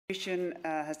The Commission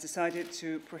has decided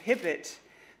to prohibit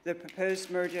the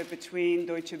proposed merger between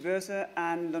Deutsche Boerse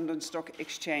and London Stock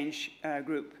Exchange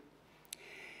Group.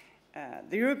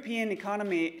 The European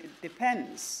economy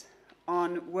depends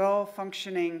on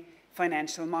well-functioning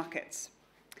financial markets.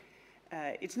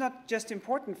 It's not just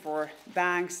important for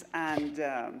banks and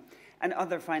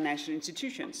other financial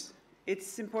institutions.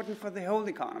 It's important for the whole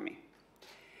economy.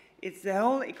 It's the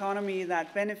whole economy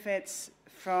that benefits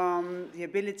from the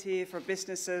ability for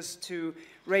businesses to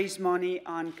raise money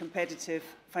on competitive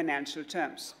financial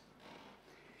terms.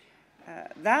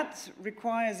 That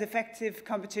requires effective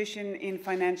competition in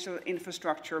financial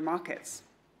infrastructure markets.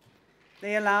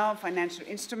 They allow financial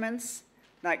instruments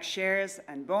like shares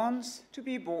and bonds to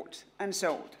be bought and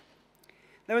sold.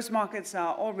 Those markets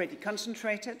are already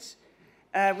concentrated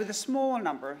with a small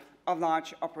number of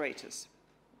large operators.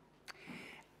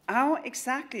 How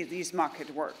exactly this market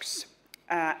works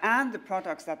and the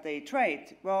products that they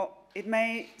trade, well, it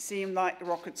may seem like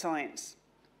rocket science.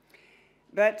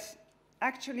 But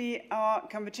actually, our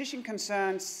competition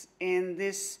concerns in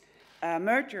this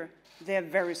merger, they're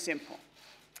very simple.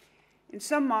 In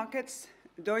some markets,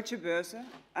 Deutsche Boerse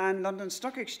and London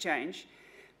Stock Exchange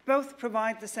both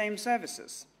provide the same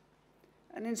services.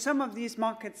 And in some of these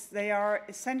markets, they are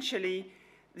essentially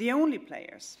the only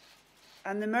players.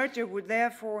 And the merger would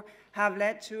therefore have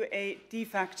led to a de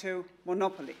facto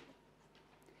monopoly.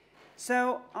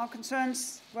 So our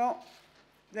concerns, well,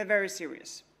 they're very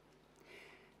serious.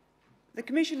 The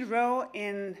Commission's role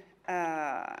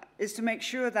is to make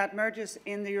sure that mergers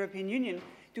in the European Union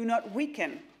do not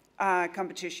weaken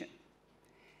competition.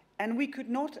 And we could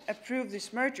not approve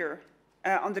this merger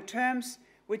on the terms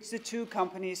which the two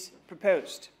companies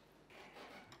proposed.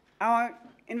 Our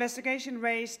investigation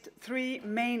raised three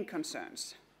main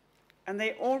concerns, and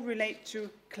they all relate to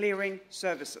clearing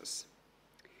services.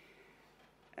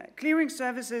 Clearing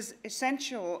services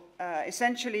essentially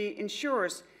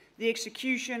ensures the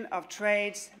execution of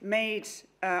trades made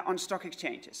on stock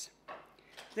exchanges.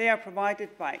 They are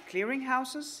provided by clearing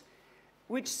houses,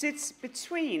 which sits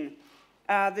between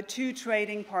the two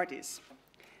trading parties.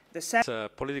 It's a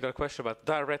political question, but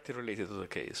directly related to the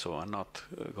case, so I'm not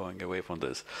going away from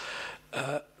this.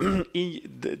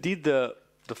 Did the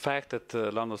fact that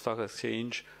the London Stock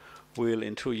Exchange will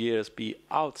in 2 years be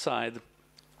outside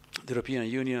the European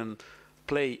Union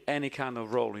play any kind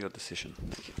of role in your decision?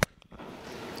 Thank you.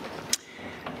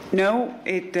 No,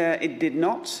 it did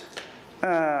not.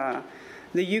 The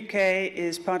UK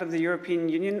is part of the European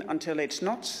Union until it's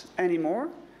not anymore,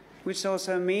 which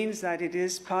also means that it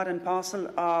is part and parcel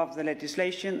of the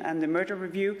legislation and the merger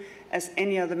review as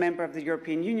any other member of the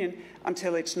European Union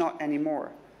until it's not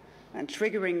anymore. And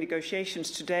triggering negotiations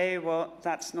today, well,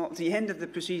 that's not the end of the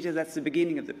procedure, that's the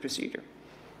beginning of the procedure.